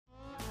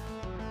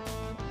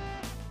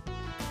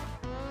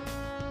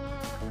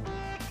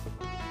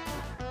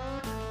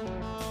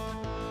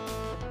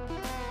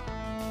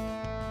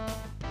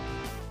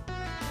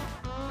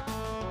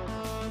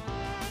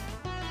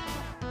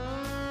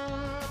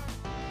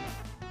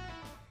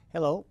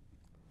Hello,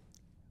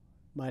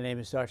 my name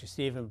is Dr.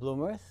 Stephen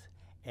Blomerth,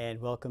 and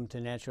welcome to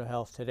Natural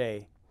Health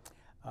Today.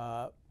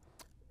 Our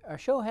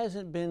show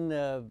hasn't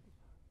been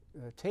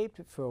taped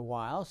for a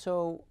while,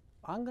 so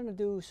I'm going to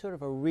do sort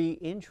of a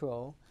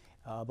re-intro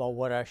about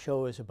what our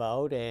show is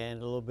about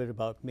and a little bit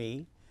about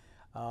me.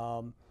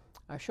 Our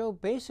show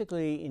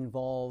basically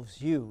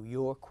involves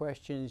your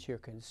questions, your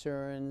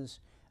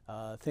concerns,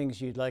 things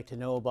you'd like to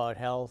know about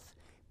health,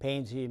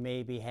 pains you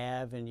maybe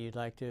have and you'd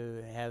like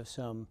to have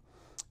some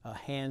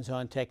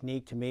hands-on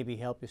technique to maybe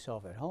help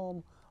yourself at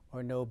home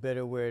or know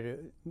better where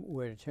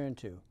to turn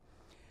to.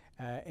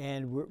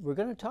 And we're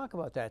going to talk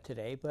about that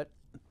today, but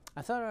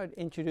I thought I'd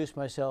introduce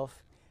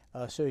myself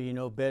so you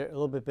know a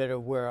little bit better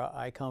where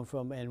I come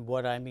from and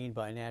what I mean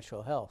by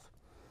natural health.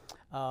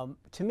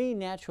 To me,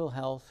 natural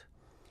health,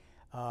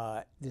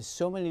 there's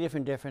so many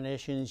different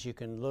definitions. You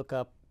can look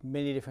up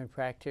many different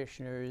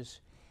practitioners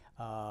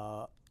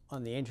on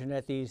the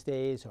internet these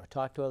days or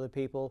talk to other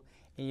people,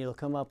 and you'll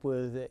come up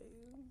with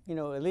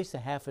at least a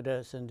half a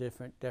dozen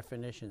different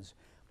definitions.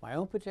 My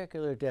own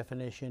particular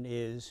definition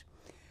is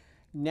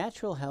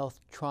natural health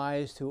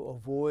tries to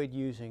avoid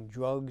using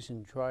drugs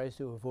and tries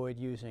to avoid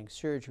using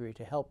surgery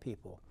to help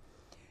people.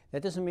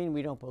 That doesn't mean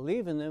we don't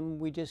believe in them.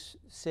 We just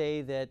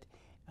say that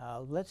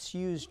let's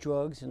use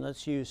drugs and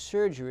let's use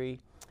surgery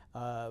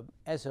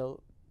as a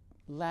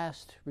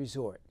last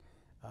resort.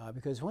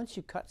 Because once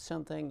you cut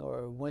something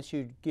or once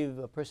you give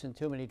a person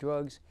too many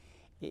drugs,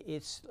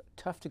 it's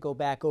tough to go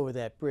back over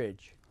that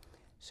bridge.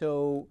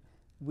 So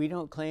we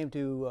don't claim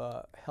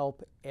to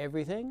help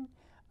everything.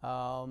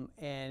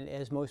 And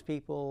as most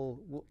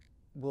people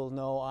will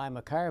know, I'm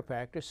a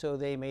chiropractor, so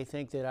they may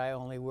think that I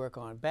only work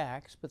on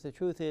backs. But the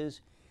truth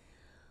is,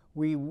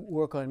 we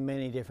work on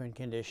many different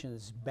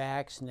conditions: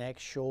 backs,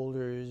 necks,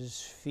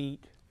 shoulders,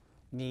 feet,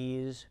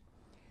 knees,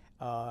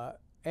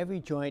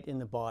 every joint in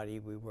the body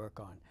we work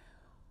on.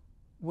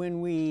 When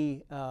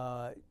we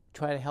try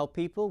to help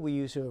people, we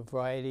use a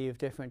variety of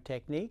different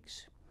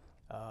techniques.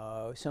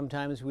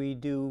 Sometimes we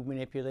do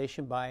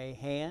manipulation by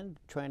hand,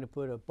 trying to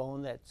put a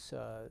bone that's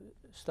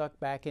stuck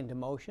back into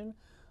motion.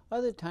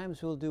 Other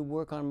times we'll do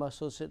work on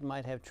muscles that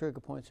might have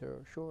trigger points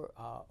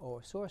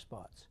or sore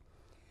spots.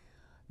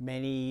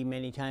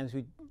 Many times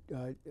we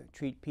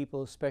treat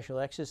people special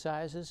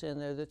exercises, and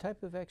they're the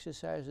type of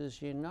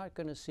exercises you're not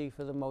going to see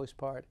for the most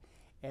part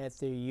at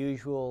the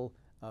usual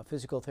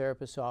physical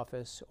therapist's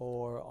office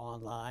or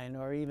online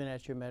or even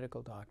at your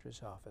medical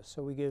doctor's office.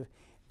 So we give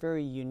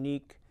very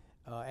unique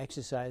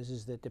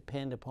exercises that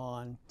depend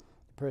upon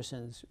the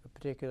person's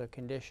particular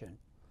condition.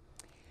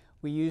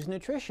 We use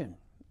nutrition.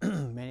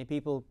 Many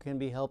people can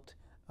be helped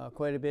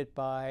quite a bit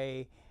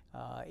by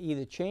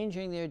either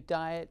changing their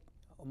diet,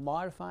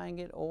 modifying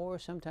it, or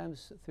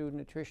sometimes through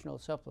nutritional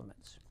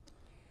supplements.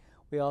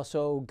 We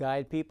also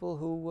guide people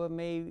who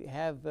may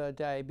have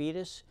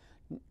diabetes,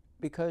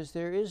 because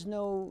there is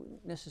no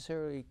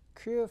necessarily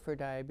cure for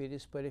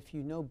diabetes, but if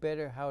you know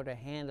better how to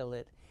handle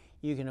it,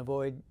 you can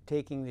avoid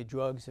taking the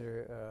drugs that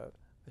are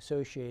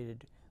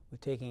associated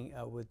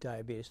with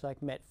diabetes,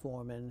 like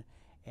metformin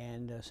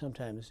and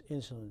sometimes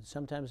insulin.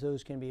 Sometimes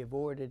those can be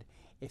avoided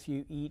if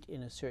you eat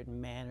in a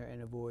certain manner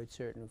and avoid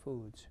certain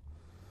foods.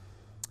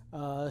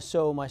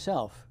 So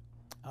myself,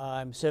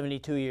 I'm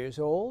 72 years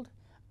old.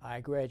 I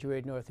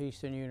graduated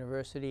Northeastern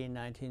University in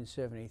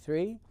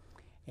 1973.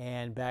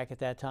 And back at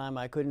that time,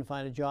 I couldn't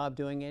find a job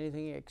doing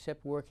anything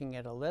except working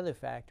at a leather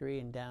factory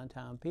in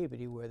downtown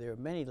Peabody, where there were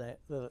many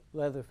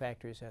leather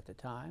factories at the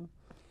time.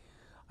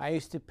 I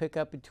used to pick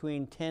up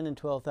between 10 and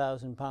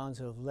 12,000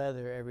 pounds of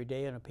leather every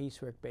day on a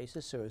piecework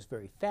basis, so it was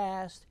very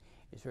fast,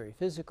 it was very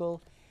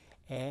physical,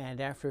 and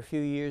after a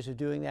few years of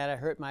doing that, I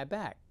hurt my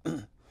back.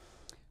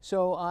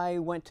 So I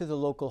went to the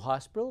local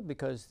hospital,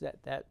 because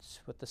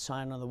that's what the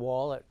sign on the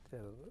wall at the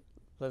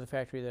leather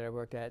factory that I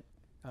worked at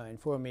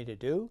informed me to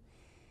do.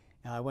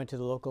 I went to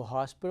the local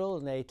hospital,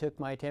 and they took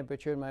my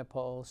temperature and my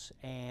pulse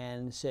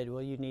and said,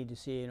 well, you need to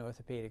see an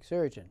orthopedic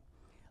surgeon.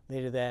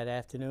 Later that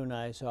afternoon,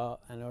 I saw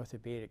an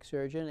orthopedic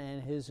surgeon,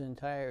 and his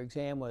entire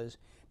exam was,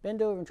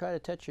 bend over and try to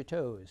touch your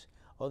toes.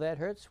 Oh, that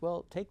hurts?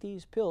 Well, take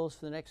these pills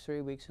for the next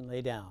 3 weeks and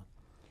lay down.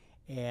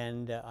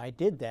 And I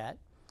did that,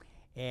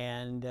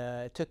 and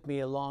it took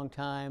me a long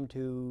time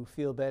to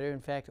feel better.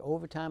 In fact,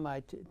 over time, I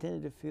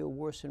tended to feel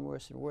worse and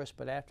worse and worse,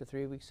 but after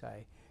 3 weeks,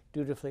 I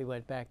dutifully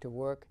went back to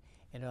work.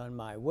 And on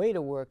my way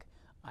to work,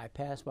 I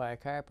passed by a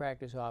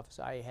chiropractor's office.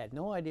 I had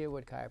no idea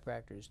what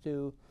chiropractors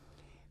do,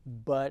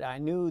 but I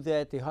knew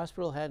that the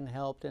hospital hadn't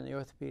helped and the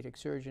orthopedic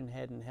surgeon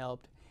hadn't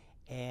helped.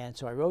 And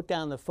so I wrote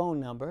down the phone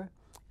number,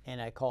 and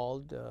I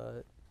called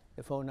the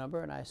phone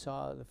number, and I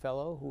saw the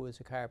fellow who was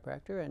a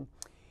chiropractor, and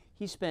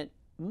he spent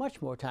much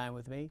more time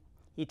with me.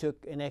 He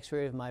took an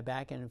x-ray of my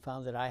back and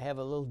found that I have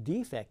a little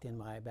defect in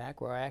my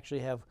back, where I actually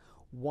have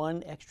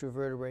one extra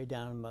vertebrae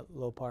down in the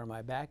low part of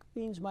my back.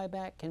 Means my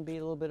back can be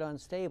a little bit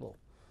unstable.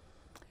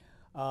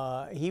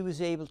 He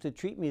was able to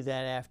treat me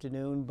that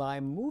afternoon by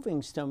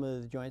moving some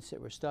of the joints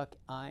that were stuck,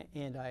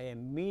 and I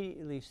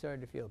immediately started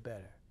to feel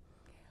better.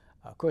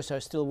 Of course, I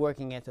was still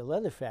working at the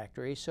leather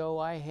factory, so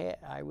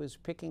I was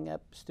picking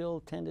up still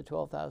 10 to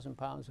 12,000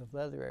 pounds of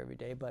leather every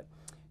day. But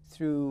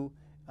through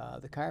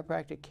the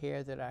chiropractic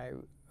care that I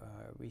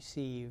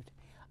received,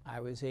 I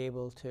was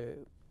able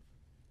to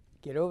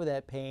get over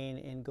that pain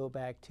and go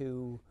back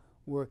to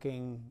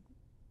working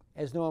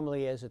as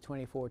normally as a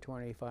 24,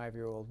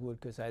 25-year-old would,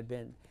 because I'd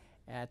been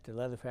at the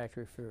leather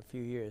factory for a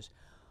few years.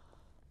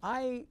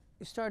 I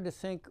started to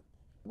think,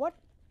 what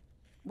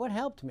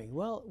helped me?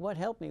 Well, what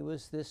helped me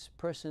was this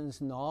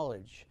person's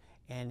knowledge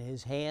and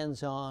his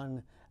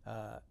hands-on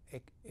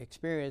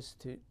experience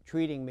to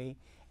treating me.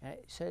 And I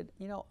said,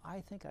 you know,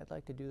 I think I'd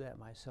like to do that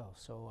myself.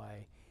 So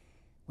I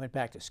went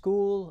back to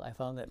school. I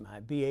found that my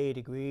BA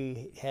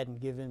degree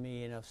hadn't given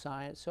me enough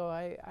science, so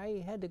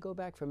I had to go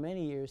back for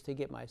many years to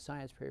get my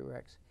science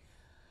prereqs.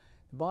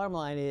 The bottom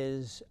line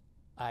is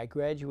I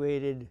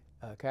graduated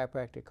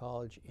chiropractic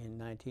college in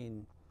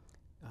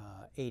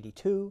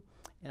 1982,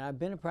 and I've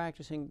been a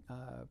practicing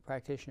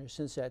practitioner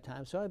since that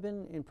time. So I've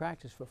been in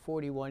practice for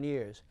 41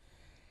 years.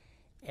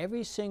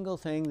 Every single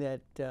thing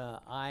that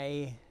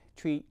I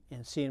treat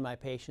and see in my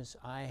patients,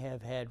 I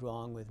have had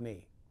wrong with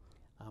me.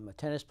 I'm a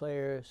tennis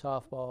player,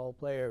 softball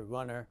player,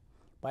 runner,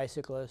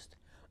 bicyclist.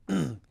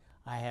 I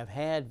have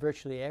had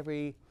virtually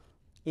every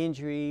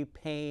injury,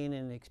 pain,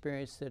 and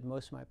experience that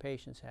most of my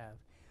patients have.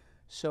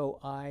 So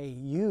I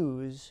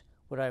use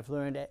what I've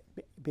learned at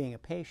being a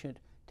patient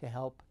to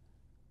help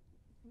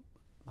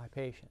my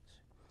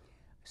patients.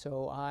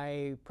 So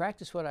I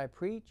practice what I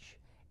preach,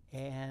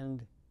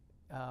 and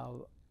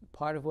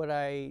part of what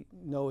I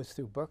know is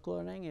through book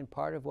learning, and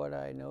part of what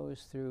I know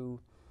is through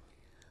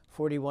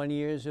 41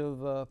 years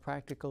of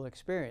practical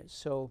experience.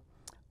 So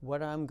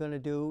what I'm going to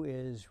do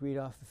is read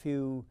off a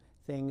few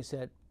things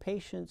that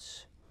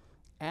patients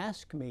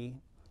ask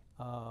me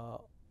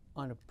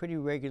on a pretty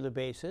regular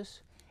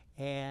basis,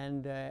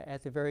 and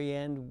at the very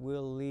end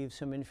we'll leave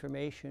some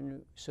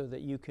information so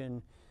that you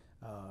can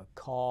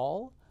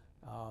call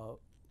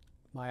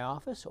my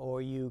office,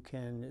 or you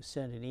can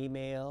send an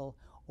email,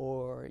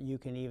 or you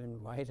can even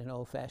write an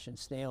old-fashioned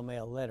snail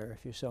mail letter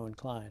if you're so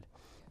inclined.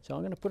 So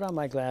I'm going to put on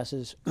my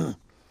glasses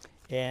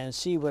and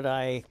see what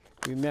I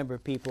remember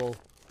people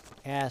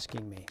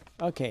asking me.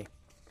 Okay.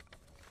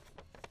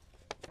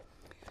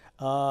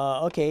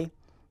 Okay.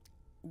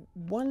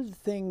 One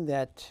thing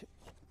that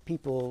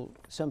people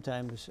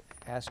sometimes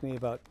ask me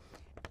about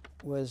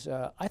was,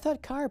 I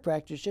thought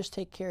chiropractors just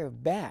take care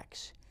of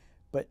backs,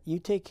 but you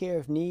take care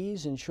of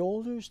knees and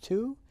shoulders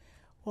too?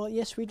 Well,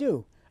 yes, we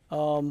do.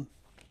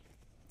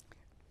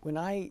 When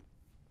I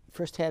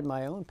first had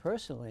my own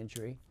personal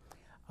injury,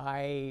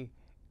 I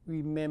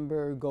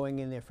remember going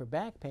in there for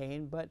back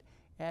pain, but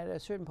at a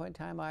certain point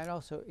in time, I had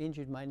also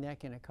injured my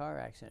neck in a car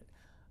accident.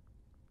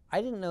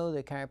 I didn't know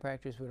that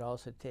chiropractors would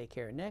also take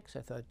care of necks.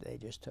 I thought they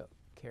just took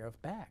care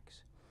of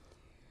backs.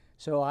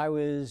 So I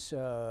was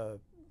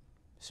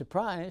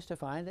surprised to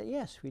find that,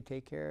 yes, we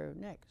take care of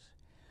necks.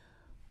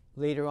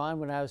 Later on,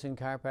 when I was in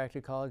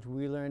chiropractic college,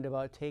 we learned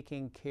about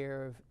taking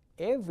care of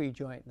every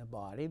joint in the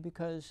body,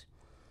 because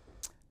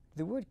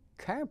the word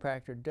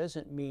chiropractor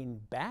doesn't mean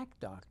back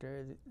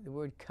doctor. The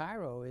word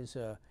chiro is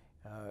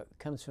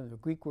comes from the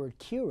Greek word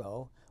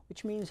chiro,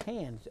 which means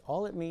hands.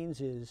 All it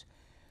means is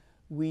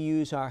we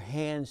use our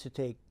hands to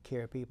take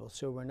care of people.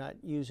 So we're not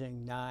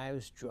using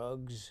knives,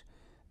 drugs,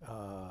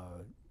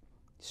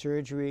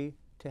 surgery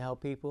to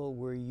help people.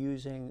 We're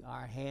using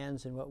our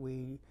hands and what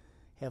we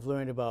have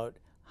learned about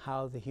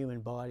how the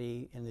human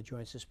body and the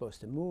joints are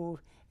supposed to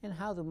move, and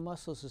how the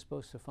muscles are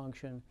supposed to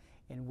function,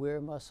 and where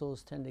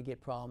muscles tend to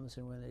get problems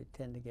and when they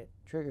tend to get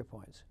trigger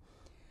points.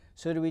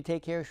 So do we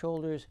take care of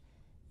shoulders?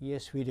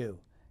 Yes, we do.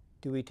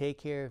 Do we take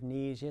care of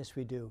knees? Yes,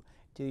 we do.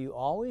 Do you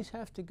always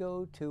have to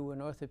go to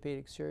an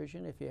orthopedic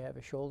surgeon if you have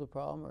a shoulder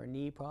problem or a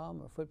knee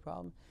problem or foot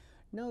problem?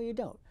 No, you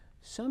don't.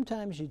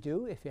 Sometimes you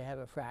do if you have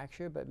a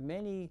fracture, but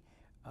many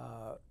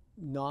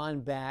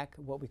non-back,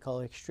 what we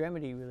call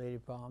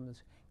extremity-related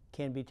problems,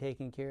 can be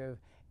taken care of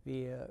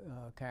via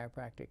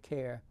chiropractic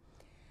care,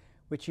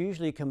 which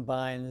usually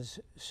combines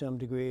some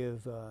degree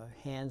of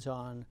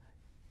hands-on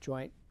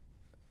joint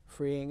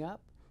freeing up,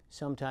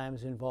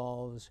 sometimes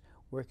involves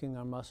working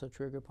on muscle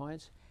trigger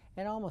points,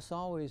 and almost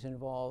always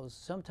involves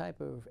some type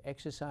of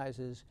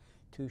exercises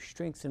to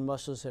strengthen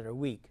muscles that are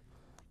weak.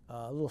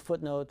 A little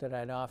footnote that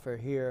I'd offer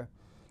here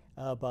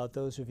about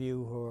those of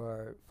you who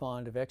are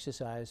fond of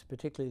exercise,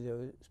 particularly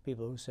those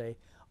people who say,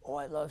 oh,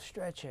 I love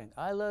stretching,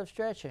 I love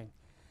stretching.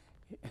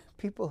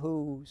 People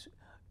whose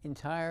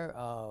entire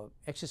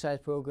exercise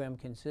program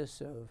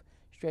consists of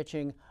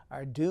stretching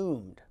are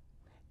doomed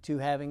to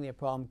having their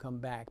problem come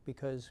back,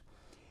 because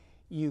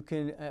you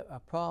can, a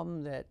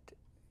problem that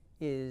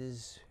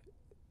is,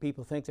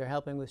 people think they're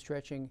helping with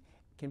stretching,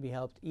 can be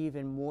helped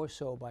even more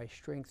so by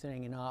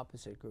strengthening an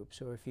opposite group.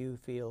 So if you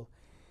feel,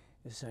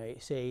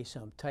 say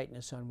some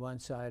tightness on one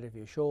side of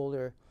your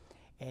shoulder,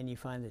 and you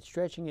find that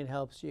stretching it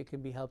helps, you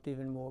can be helped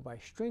even more by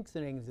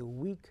strengthening the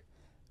weak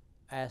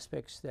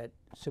aspects that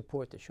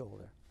support the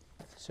shoulder.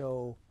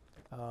 So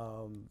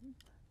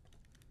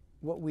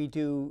what we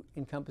do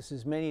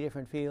encompasses many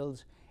different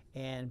fields,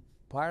 And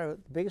the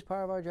biggest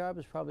part of our job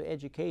is probably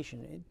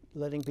education,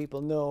 letting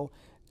people know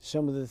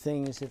some of the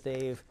things that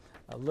they've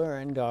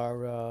learned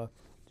are,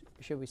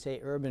 should we say,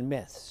 urban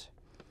myths.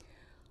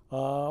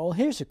 Well,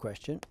 here's a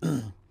question.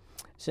 It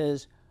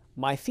says,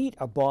 my feet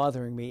are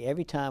bothering me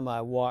every time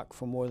I walk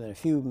for more than a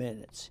few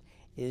minutes.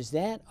 Is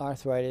that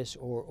arthritis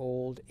or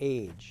old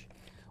age?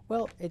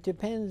 Well, it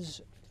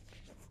depends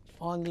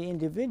on the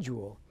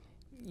individual.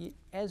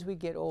 As we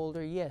get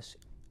older, yes,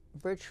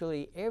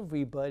 virtually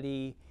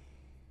everybody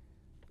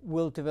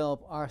will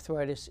develop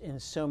arthritis in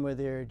some of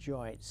their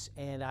joints.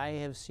 And I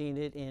have seen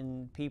it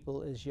in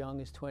people as young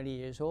as 20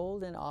 years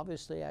old, and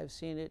obviously I've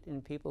seen it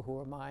in people who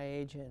are my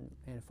age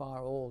and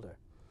far older.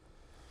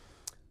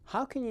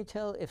 How can you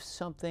tell if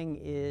something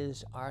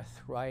is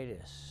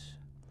arthritis?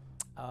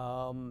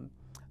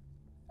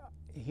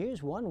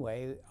 Here's one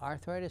way.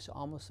 Arthritis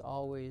almost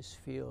always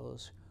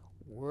feels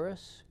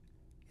worse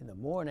in the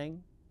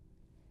morning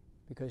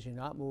because you're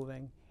not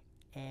moving,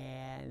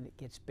 and it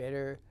gets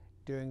better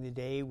during the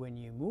day when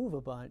you move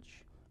a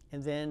bunch,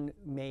 and then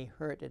may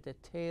hurt at the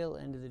tail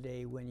end of the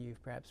day when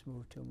you've perhaps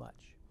moved too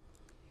much.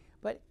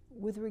 But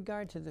with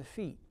regard to the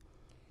feet,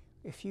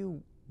 if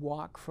you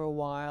walk for a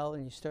while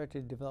and you start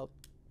to develop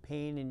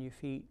pain in your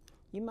feet,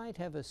 you might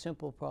have a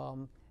simple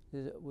problem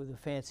with a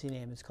fancy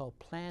name. It's called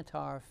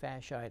plantar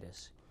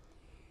fasciitis.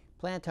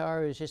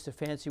 Plantar is just a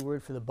fancy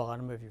word for the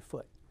bottom of your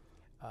foot.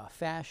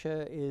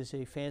 Fascia is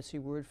a fancy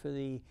word for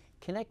the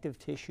connective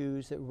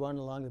tissues that run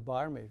along the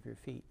bottom of your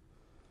feet.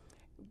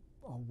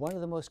 One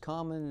of the most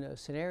common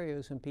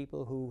scenarios in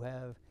people who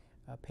have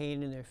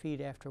pain in their feet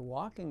after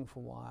walking for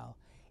a while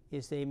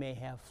is they may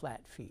have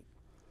flat feet.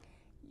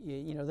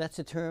 You know, that's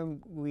a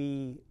term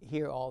we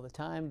hear all the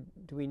time.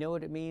 Do we know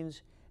what it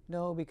means?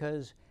 No,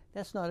 because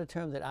that's not a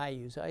term that I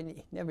use.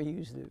 I never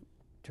use the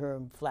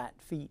term flat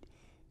feet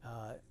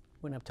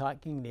when I'm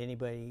talking to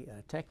anybody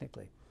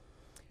technically.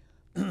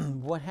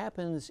 What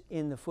happens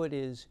in the foot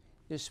is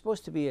there's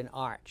supposed to be an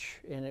arch,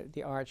 and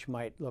the arch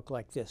might look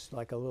like this,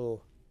 like a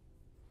little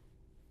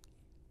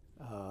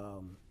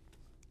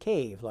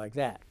cave like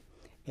that.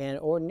 And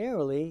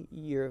ordinarily,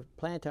 your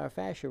plantar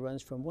fascia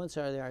runs from one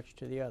side of the arch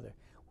to the other.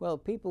 Well,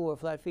 people who have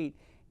flat feet,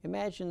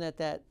 imagine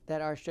that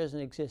arch doesn't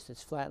exist.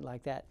 It's flat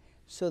like that.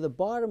 So the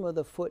bottom of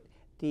the foot,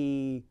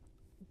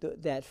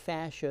 that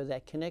fascia,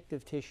 that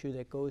connective tissue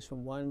that goes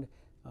from one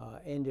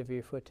end of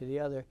your foot to the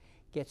other,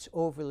 gets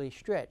overly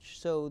stretched.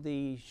 So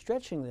the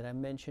stretching that I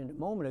mentioned a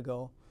moment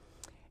ago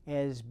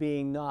as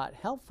being not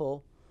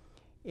helpful,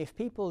 if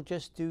people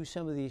just do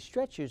some of these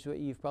stretches, what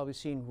you've probably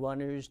seen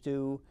runners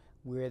do,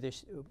 where they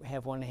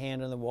have one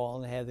hand on the wall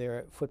and they have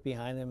their foot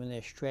behind them and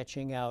they're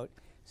stretching out.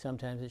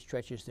 Sometimes it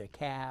stretches their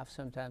calf,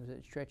 sometimes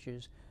it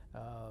stretches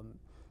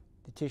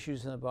the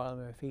tissues on the bottom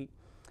of their feet.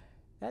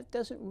 That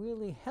doesn't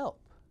really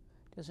help.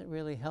 It doesn't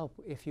really help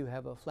if you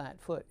have a flat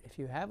foot. If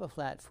you have a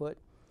flat foot,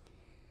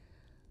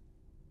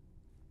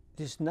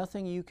 there's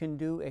nothing you can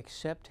do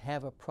except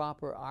have a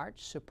proper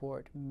arch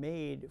support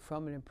made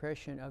from an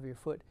impression of your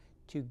foot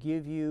to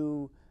give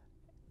you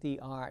the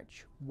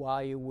arch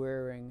while you're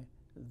wearing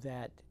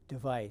that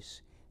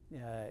device.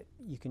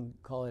 You can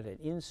call it an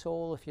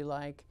insole if you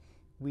like.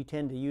 We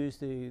tend to use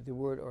the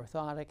word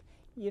orthotic.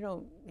 You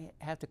don't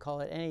have to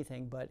call it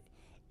anything, but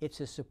it's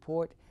a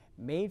support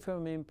made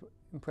from an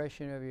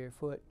impression of your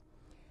foot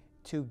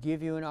to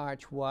give you an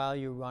arch while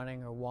you're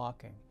running or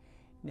walking.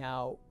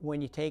 Now,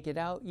 when you take it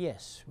out,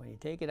 yes, when you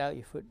take it out,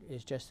 your foot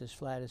is just as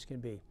flat as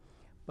can be.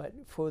 But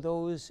for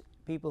those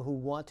people who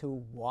want to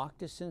walk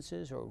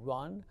distances or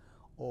run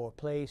or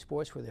play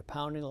sports where they're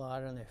pounding a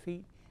lot on their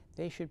feet,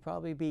 they should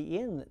probably be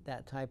in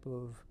that type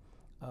of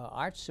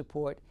arch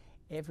support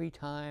every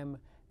time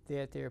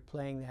that they're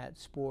playing that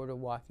sport or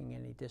walking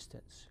any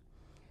distance.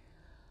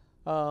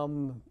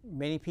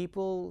 Many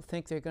people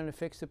think they're going to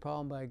fix the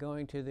problem by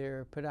going to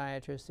their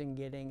podiatrist and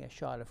getting a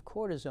shot of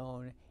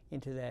cortisone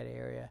into that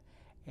area.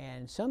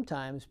 And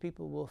sometimes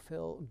people will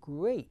feel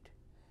great.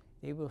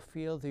 They will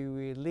feel the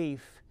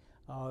relief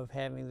of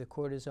having the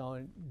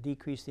cortisone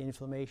decrease the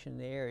inflammation in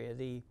the area.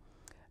 The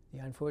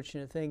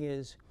unfortunate thing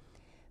is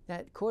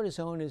that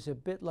cortisone is a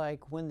bit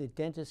like when the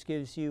dentist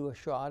gives you a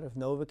shot of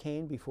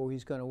Novocaine before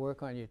he's going to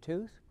work on your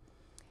tooth.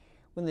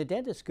 When the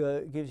dentist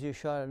gives you a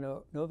shot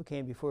of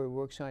Novocaine before he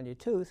works on your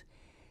tooth,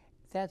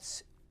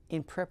 that's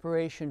in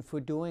preparation for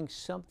doing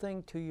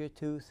something to your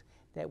tooth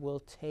that will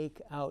take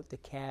out the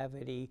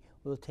cavity,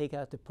 will take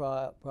out the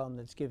problem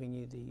that's giving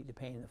you the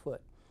pain in the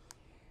foot.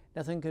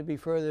 Nothing could be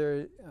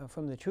further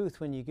from the truth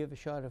when you give a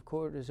shot of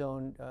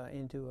cortisone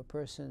into a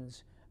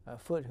person's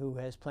foot who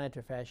has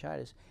plantar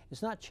fasciitis.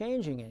 It's not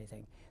changing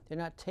anything. They're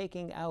not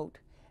taking out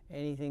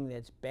anything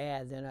that's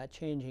bad. They're not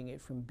changing it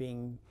from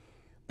being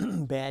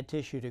bad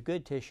tissue to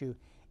good tissue.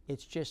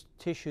 It's just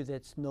tissue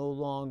that's no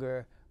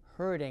longer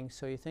hurting,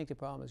 so you think the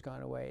problem has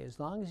gone away. As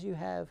long as you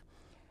have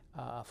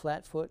a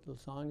flat foot,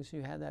 as long as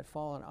you have that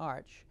fallen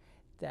arch,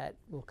 that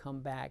will come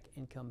back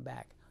and come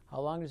back. How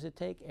long does it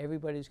take?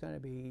 Everybody's going to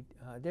be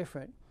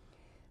different.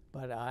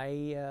 But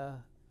I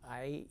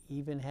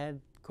even had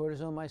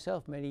cortisone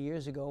myself many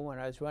years ago when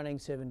I was running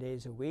 7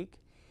 days a week.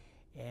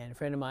 And a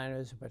friend of mine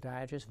who's a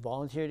podiatrist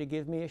volunteered to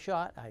give me a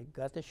shot. I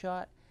got the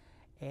shot,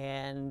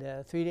 and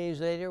 3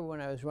 days later,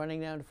 when I was running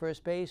down to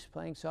first base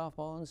playing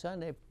softball on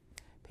Sunday,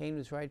 pain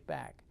was right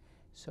back.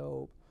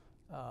 So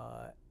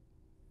a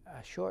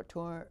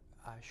short-term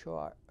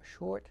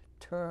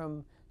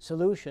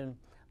solution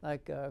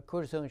like a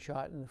cortisone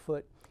shot in the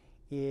foot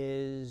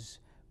is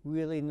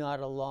really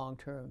not a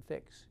long-term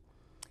fix.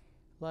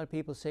 A lot of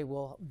people say,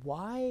 well,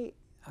 why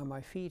are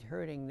my feet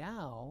hurting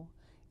now?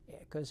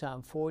 Because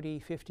I'm 40,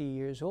 50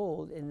 years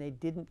old, and they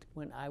didn't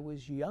when I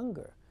was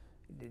younger.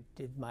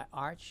 Did my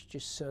arch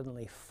just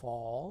suddenly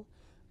fall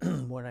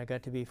when I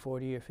got to be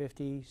 40 or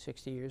 50,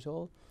 60 years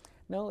old?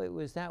 No, it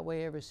was that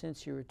way ever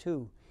since you were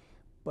 2.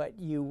 But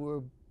you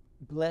were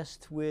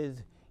blessed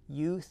with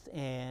youth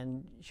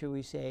and, shall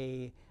we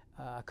say,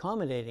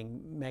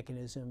 accommodating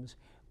mechanisms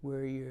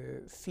where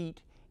your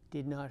feet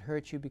did not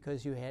hurt you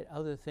because you had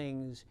other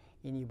things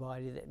in your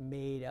body that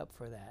made up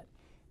for that.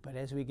 But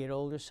as we get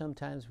older,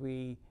 sometimes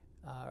we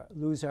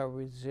lose our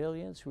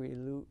resilience, we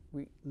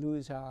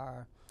lose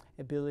our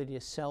ability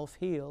to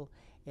self-heal,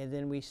 and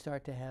then we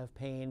start to have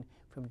pain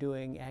from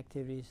doing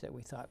activities that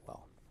we thought,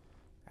 well,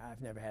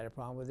 I've never had a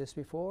problem with this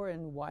before,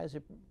 and why is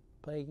it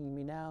plaguing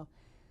me now?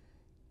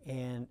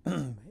 And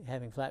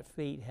having flat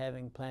feet,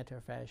 having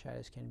plantar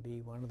fasciitis can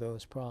be one of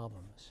those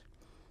problems.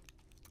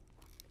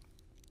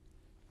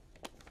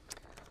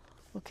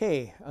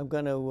 Okay, I'm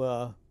going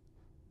to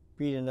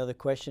read another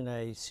question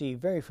I see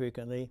very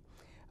frequently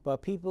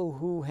about people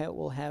who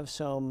will have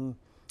some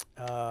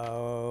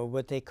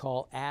what they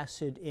call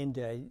acid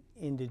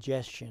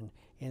indigestion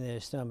in their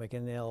stomach,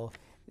 and they'll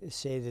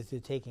say that they're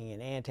taking an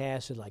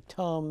antacid like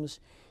Tums,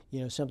 you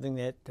know, something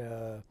that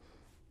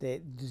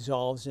that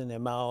dissolves in their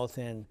mouth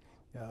and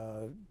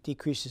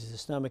decreases the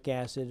stomach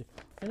acid.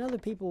 And other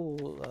people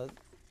will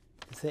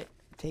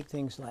take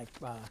things like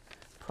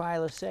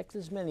Prilosec.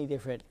 There's many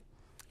different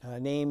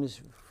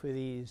names for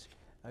these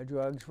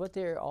drugs. What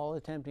they're all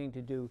attempting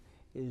to do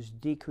is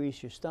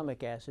decrease your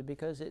stomach acid,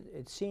 because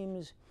it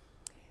seems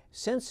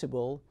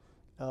sensible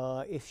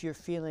if you're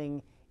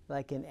feeling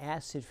like an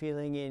acid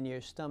feeling in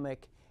your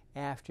stomach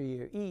after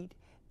you eat,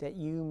 that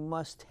you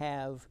must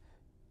have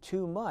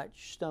too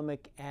much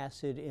stomach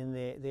acid in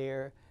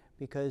there,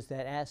 because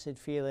that acid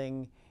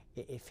feeling,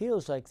 it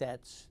feels like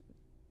that's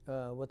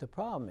what the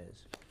problem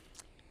is.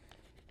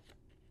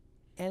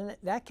 And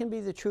that can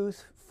be the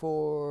truth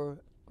for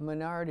a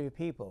minority of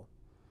people.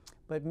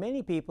 But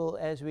many people,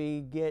 as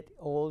we get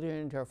older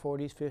into our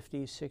 40s,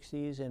 50s,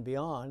 60s, and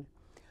beyond,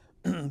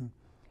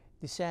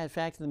 the sad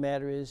fact of the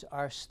matter is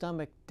our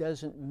stomach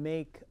doesn't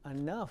make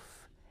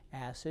enough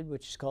acid,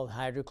 which is called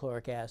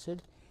hydrochloric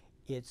acid.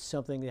 It's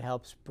something that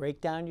helps break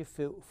down your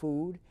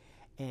food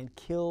and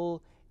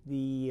kill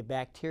the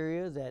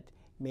bacteria that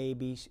may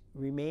be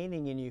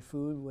remaining in your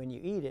food when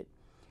you eat it,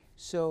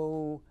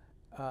 so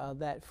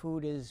that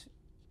food is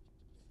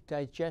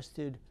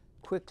digested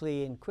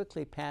quickly and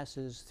quickly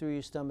passes through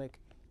your stomach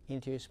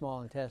into your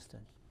small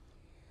intestine.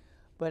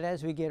 But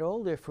as we get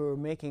older, if we're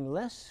making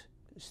less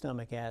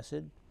stomach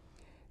acid,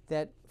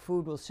 that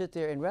food will sit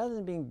there, and rather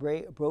than being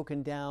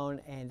broken down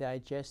and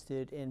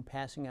digested and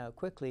passing out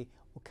quickly,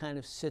 will kind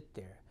of sit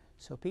there.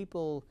 So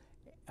people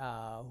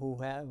who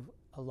have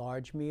a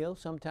large meal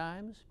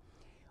sometimes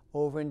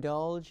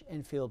overindulge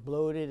and feel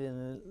bloated,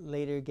 and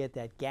later get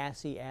that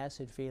gassy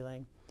acid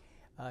feeling,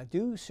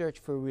 do search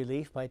for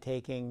relief by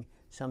taking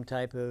some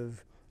type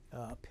of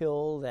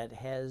pill that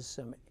has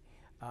some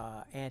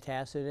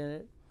antacid in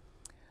it.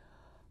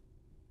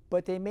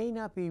 But they may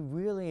not be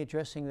really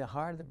addressing the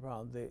heart of the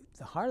problem.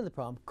 The heart of the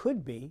problem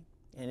could be,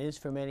 and is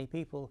for many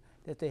people,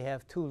 that they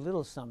have too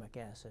little stomach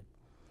acid.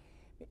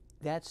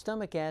 That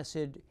stomach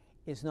acid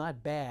is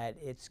not bad.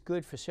 It's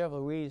good for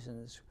several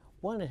reasons.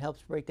 One, it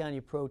helps break down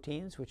your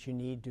proteins, which you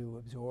need to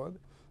absorb.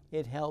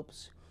 It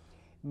helps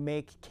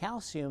make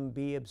calcium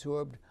be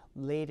absorbed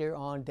later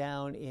on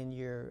down in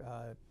your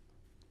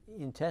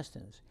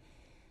intestines.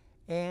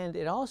 And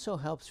it also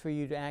helps for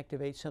you to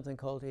activate something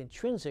called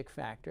intrinsic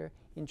factor.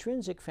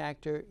 Intrinsic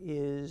factor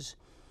is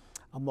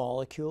a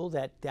molecule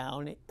that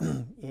down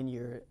in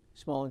your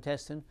small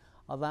intestine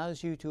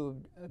allows you to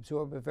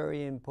absorb a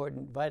very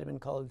important vitamin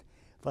called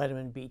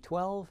vitamin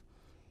B12.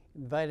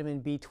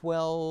 Vitamin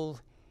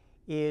B12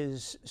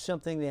 is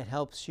something that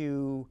helps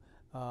you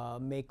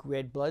make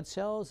red blood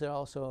cells. It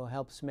also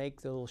helps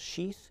make the little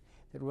sheath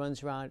that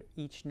runs around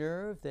each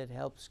nerve that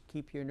helps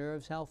keep your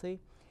nerves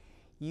healthy.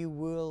 You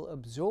will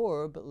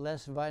absorb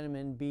less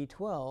vitamin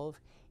B12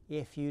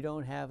 if you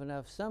don't have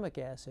enough stomach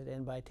acid.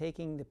 And by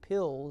taking the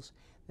pills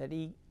that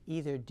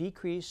either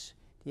decrease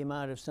the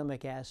amount of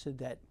stomach acid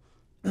that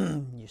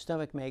your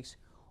stomach makes,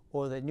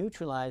 or that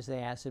neutralize the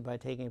acid by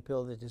taking a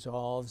pill that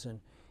dissolves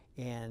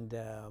and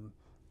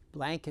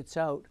blankets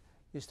out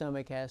your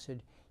stomach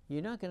acid,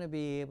 you're not going to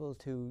be able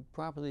to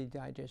properly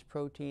digest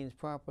proteins,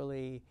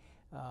 properly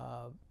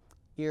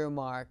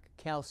earmark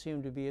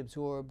calcium to be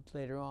absorbed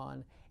later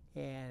on,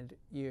 and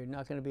you're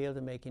not going to be able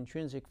to make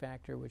intrinsic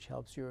factor, which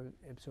helps you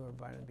absorb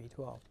vitamin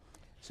B12.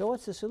 So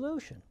what's the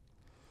solution?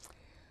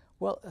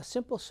 Well, a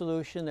simple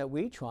solution that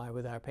we try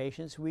with our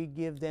patients, we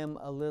give them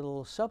a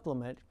little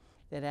supplement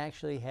that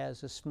actually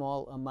has a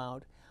small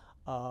amount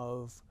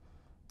of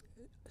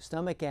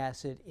stomach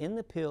acid in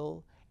the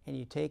pill, and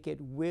you take it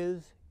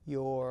with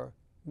your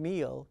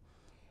meal.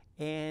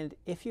 And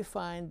if you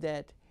find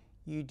that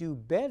you do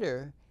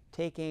better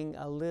taking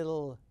a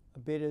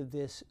bit of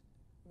this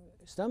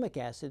stomach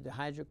acid, the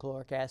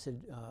hydrochloric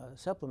acid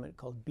supplement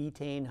called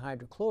betaine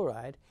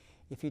hydrochloride,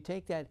 if you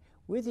take that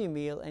with your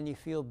meal and you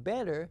feel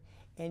better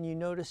and you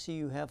notice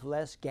you have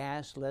less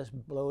gas, less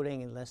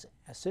bloating, and less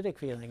acidic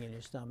feeling in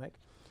your stomach,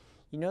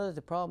 you know that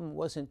the problem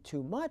wasn't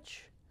too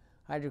much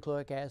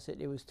hydrochloric acid,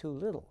 it was too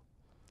little.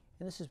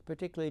 And this is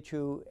particularly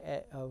true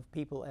of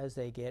people as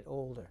they get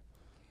older.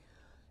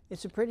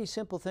 It's a pretty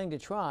simple thing to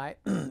try.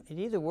 It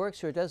either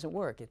works or it doesn't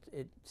work.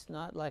 It's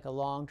not like a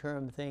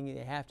long-term thing.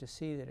 You have to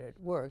see that it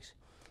works.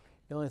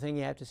 The only thing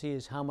you have to see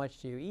is how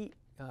much do you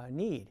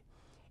need.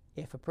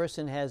 If a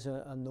person has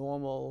a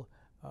normal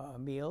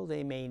meal,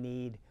 they may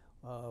need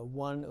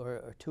 1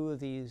 or 2 of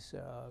these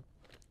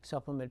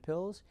supplement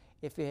pills.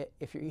 If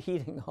you're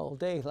eating all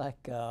day,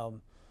 like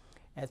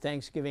at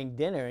Thanksgiving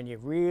dinner, and you're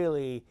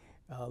really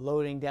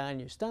loading down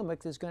your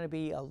stomach, there's going to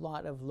be a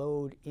lot of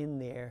load in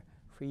there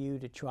for you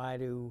to try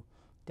to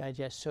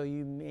digest. So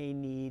you may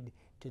need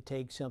to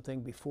take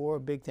something before a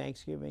big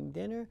Thanksgiving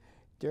dinner,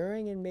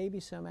 during, and maybe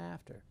some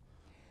after.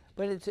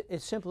 But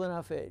it's simple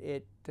enough.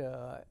 It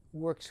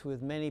works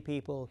with many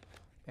people.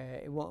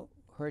 It won't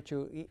hurt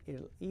you.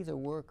 It'll either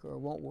work or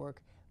won't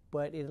work,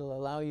 but it'll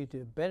allow you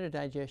to better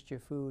digest your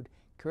food,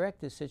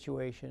 correct the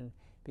situation,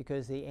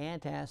 because the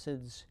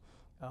antacids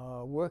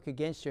work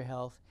against your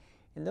health.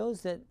 And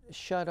those that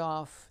shut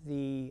off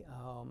the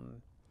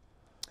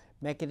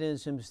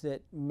mechanisms that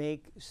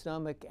make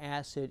stomach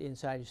acid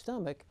inside your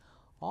stomach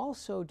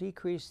also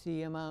decrease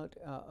the amount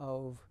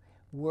of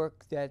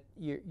work that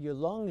your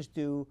lungs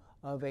do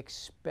of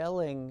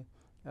expelling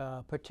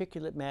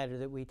particulate matter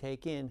that we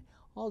take in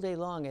all day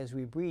long as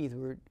we breathe.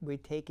 We're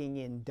taking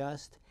in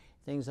dust,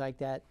 things like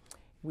that.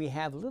 We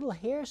have little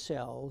hair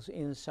cells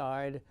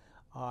inside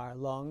our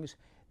lungs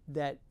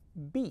that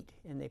beat,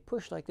 and they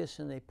push like this,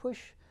 and they push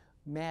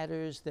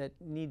matters that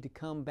need to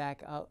come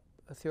back out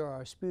through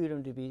our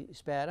sputum to be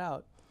spat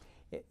out.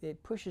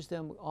 It pushes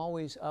them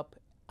always up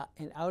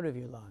and out of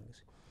your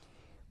lungs.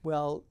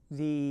 Well,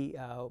 the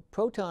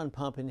proton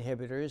pump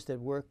inhibitors that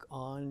work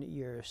on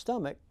your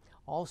stomach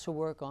also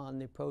work on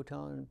the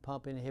proton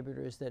pump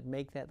inhibitors that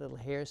make that little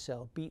hair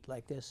cell beat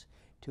like this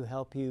to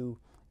help you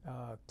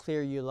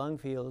clear your lung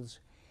fields.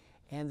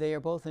 And they are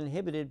both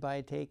inhibited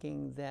by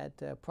taking that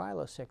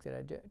Prilosec that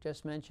I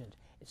just mentioned.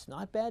 It's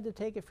not bad to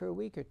take it for a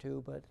week or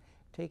 2, but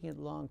taking it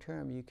long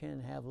term, you can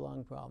have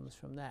lung problems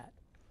from that.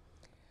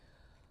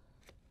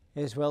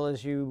 As well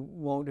as you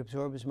won't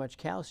absorb as much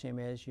calcium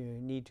as you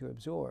need to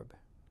absorb.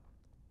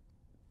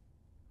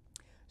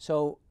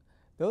 So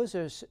those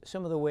are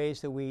some of the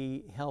ways that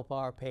we help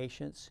our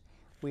patients.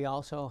 We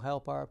also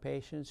help our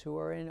patients who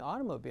are in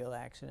automobile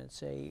accidents.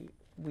 Say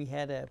we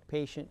had a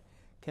patient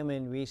come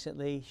in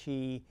recently.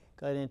 She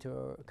got into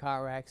a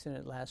car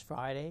accident last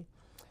Friday.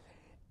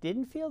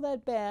 Didn't feel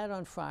that bad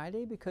on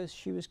Friday because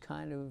she was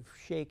kind of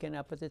shaken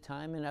up at the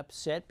time and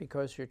upset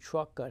because her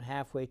truck got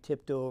halfway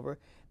tipped over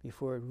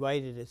before it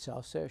righted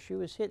itself. So she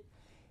was hit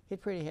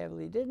pretty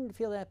heavily. Didn't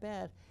feel that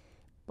bad.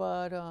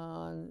 But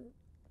on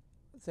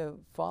the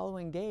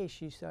following day,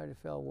 she started to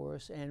feel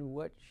worse. And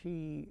what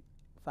she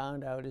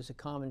found out is a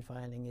common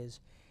finding is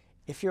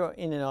if you're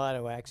in an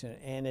auto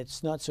accident and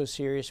it's not so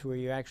serious where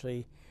you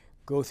actually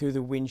go through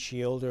the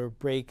windshield or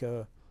break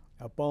a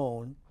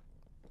bone,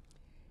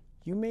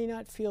 you may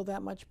not feel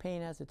that much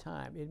pain at the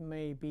time. It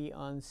may be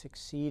on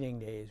succeeding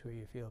days where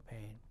you feel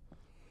pain.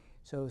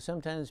 So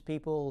sometimes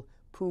people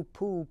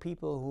poo-poo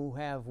people who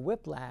have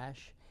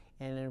whiplash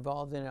and are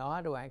involved in an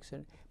auto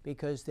accident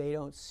because they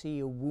don't see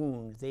a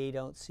wound, they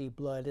don't see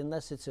blood,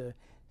 unless it's a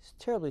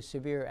terribly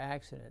severe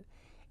accident.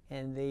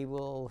 And they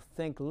will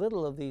think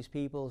little of these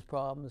people's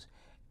problems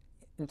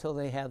until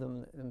they have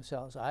them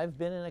themselves. I've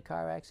been in a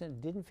car accident,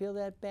 didn't feel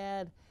that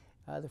bad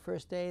the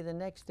first day. The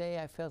next day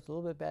I felt a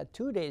little bit bad.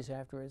 2 days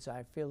afterwards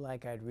I feel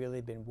like I'd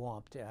really been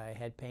whomped. I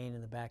had pain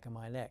in the back of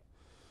my neck.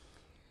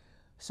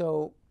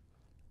 So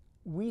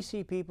we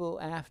see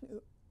people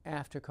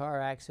after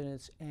car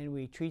accidents and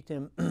we treat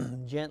them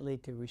gently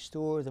to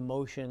restore the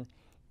motion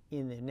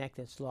in the neck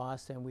that's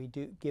lost, and we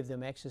do give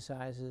them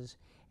exercises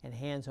and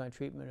hands-on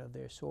treatment of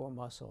their sore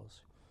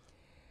muscles.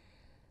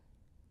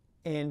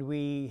 And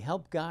we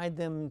help guide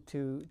them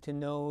to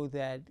know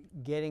that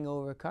getting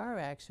over a car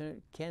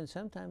accident can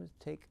sometimes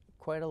take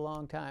quite a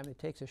long time. It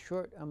takes a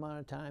short amount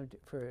of time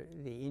for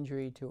the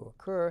injury to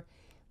occur,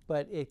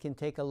 but it can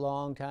take a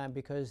long time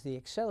because the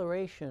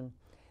acceleration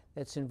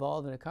that's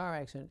involved in a car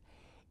accident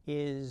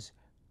is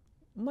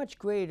much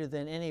greater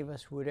than any of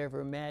us would ever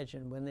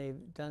imagine. When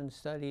they've done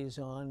studies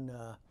on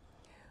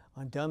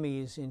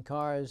dummies in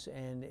cars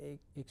and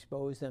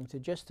exposed them to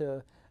just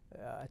a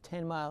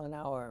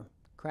 10-mile-an-hour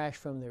crash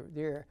from the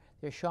rear,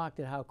 they're shocked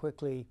at how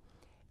quickly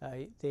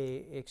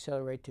they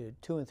accelerate to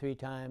 2 and 3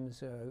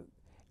 times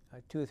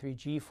 2 or 3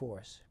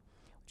 G-force,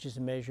 which is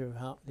a measure of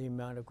the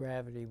amount of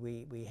gravity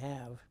we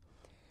have.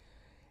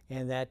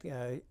 And that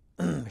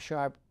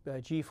sharp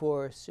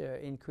G-force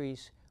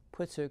increase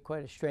puts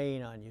quite a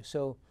strain on you.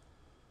 So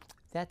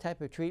that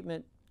type of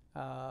treatment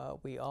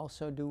we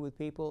also do with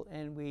people,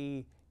 and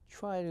we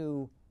try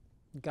to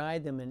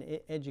guide them and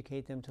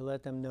educate them to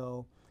let them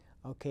know,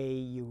 okay,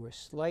 you were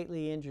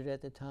slightly injured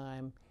at the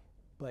time,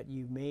 but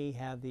you may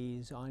have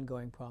these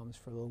ongoing problems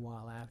for a little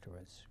while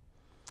afterwards.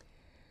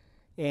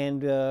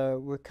 And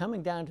we're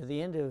coming down to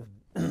the end of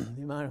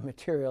the amount of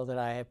material that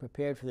I have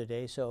prepared for the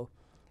day, so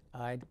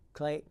I'd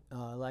like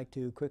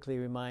to quickly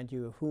remind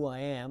you of who I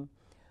am.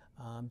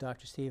 I'm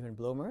Dr. Stephen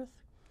Blomerth,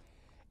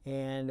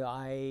 and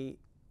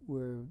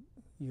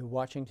you're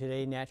watching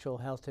today Natural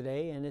Health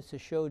Today, and it's a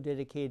show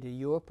dedicated to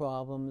your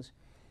problems,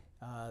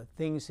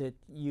 things that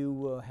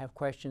you have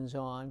questions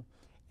on,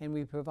 and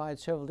we provide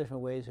several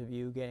different ways of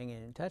you getting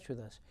in touch with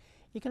us.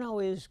 You can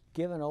always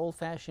give an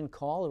old-fashioned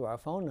call to our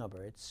phone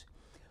number. It's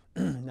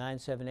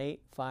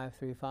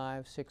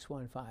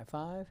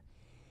 978-535-6155.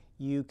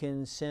 You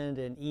can send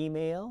an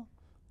email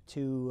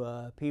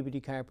to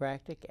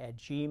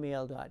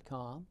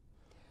pbdchiropractic@gmail.com,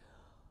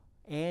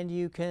 and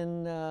you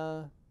can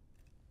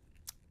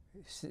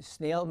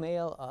snail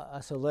mail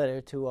us a letter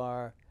to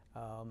our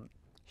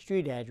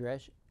street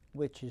address,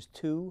 which is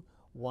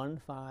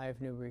 215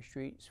 Newbury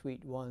Street,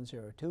 Suite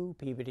 102,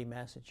 Peabody,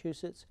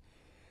 Massachusetts,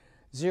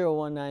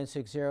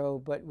 01960.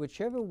 But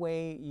whichever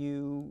way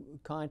you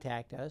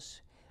contact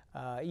us,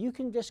 you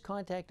can just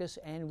contact us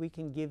and we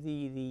can give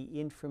the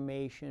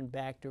information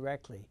back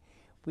directly.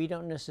 We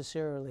don't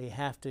necessarily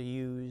have to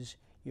use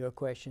your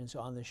questions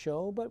on the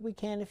show, but we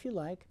can if you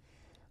like.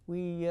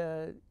 We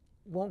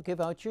won't give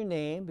out your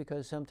name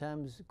because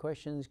sometimes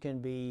questions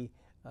can be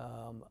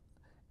a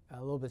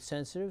little bit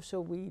sensitive,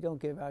 so we don't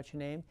give out your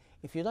name.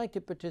 If you'd like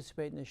to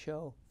participate in the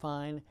show,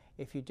 fine.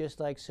 If you'd just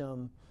like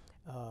some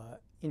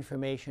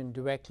information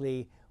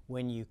directly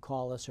when you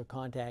call us or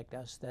contact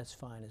us, that's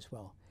fine as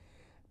well.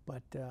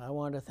 But I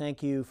want to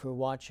thank you for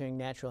watching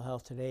Natural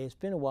Health Today. It's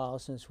been a while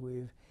since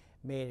we've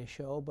made a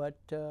show, but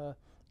I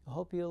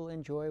hope you'll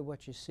enjoy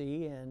what you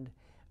see, and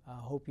I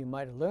hope you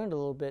might have learned a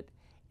little bit,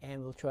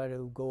 and we'll try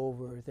to go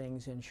over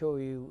things and show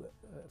you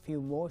a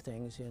few more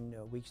things in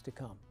weeks to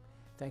come.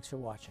 Thanks for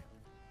watching.